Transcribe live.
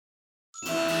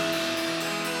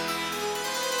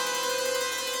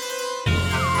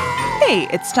Hey,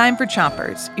 it's time for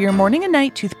Chompers, your morning and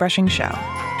night toothbrushing show.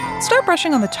 Start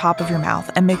brushing on the top of your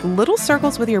mouth and make little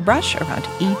circles with your brush around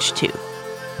each tooth.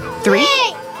 3,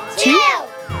 2,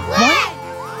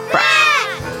 1, brush.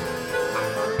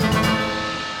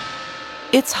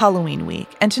 It's Halloween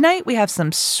week, and tonight we have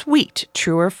some sweet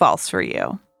true or false for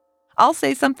you. I'll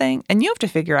say something, and you have to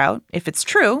figure out if it's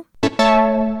true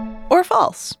or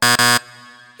false.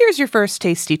 Here's your first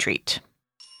tasty treat.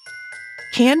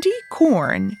 Candy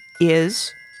corn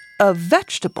is a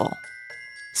vegetable.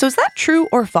 So is that true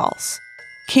or false?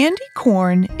 Candy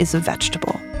corn is a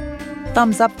vegetable.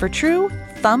 Thumbs up for true,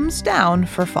 thumbs down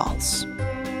for false.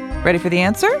 Ready for the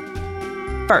answer?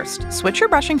 First, switch your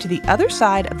brushing to the other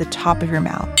side of the top of your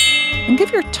mouth and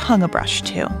give your tongue a brush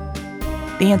too.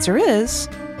 The answer is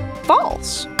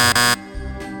false.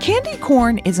 Candy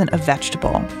corn isn't a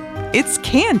vegetable. It's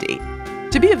candy.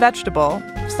 To be a vegetable,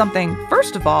 something,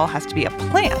 first of all, has to be a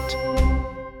plant.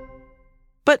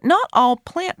 But not all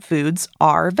plant foods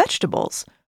are vegetables.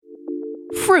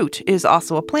 Fruit is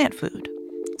also a plant food.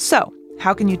 So,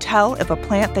 how can you tell if a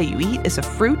plant that you eat is a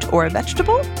fruit or a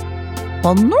vegetable?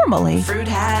 Well, normally, fruit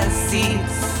has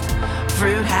seeds.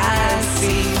 Fruit has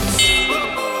seeds.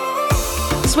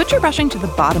 Switch your brushing to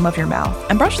the bottom of your mouth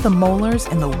and brush the molars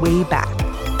in the way back.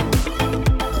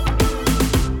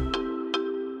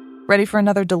 Ready for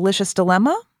another delicious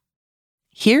dilemma?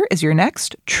 Here is your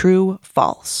next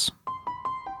true/false.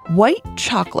 White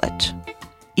chocolate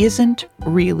isn't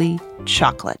really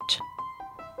chocolate.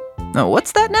 Oh,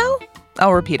 what's that now?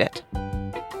 I'll repeat it.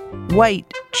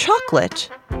 White chocolate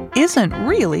isn't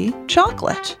really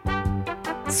chocolate.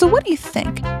 So what do you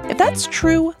think? If that's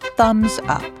true, thumbs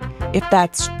up. If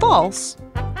that's false,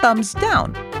 thumbs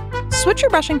down. Switch your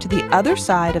brushing to the other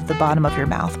side of the bottom of your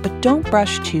mouth, but don't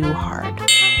brush too hard.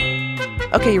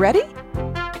 Okay, you ready?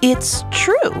 It's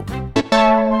true.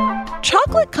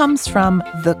 Chocolate comes from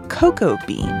the cocoa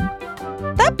bean.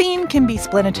 That bean can be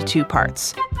split into two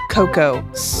parts, cocoa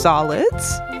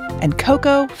solids and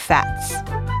cocoa fats.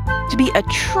 To be a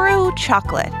true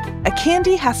chocolate, a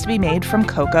candy has to be made from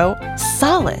cocoa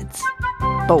solids.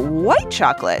 But white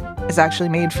chocolate is actually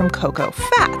made from cocoa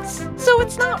fats, so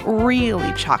it's not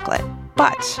really chocolate,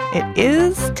 but it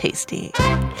is tasty.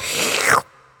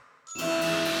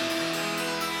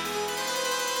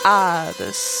 Ah,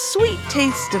 the sweet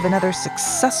taste of another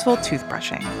successful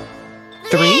toothbrushing.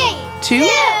 3, 2,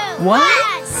 1,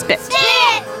 spit!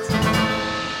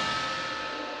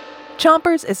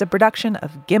 Chompers is a production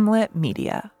of Gimlet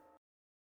Media.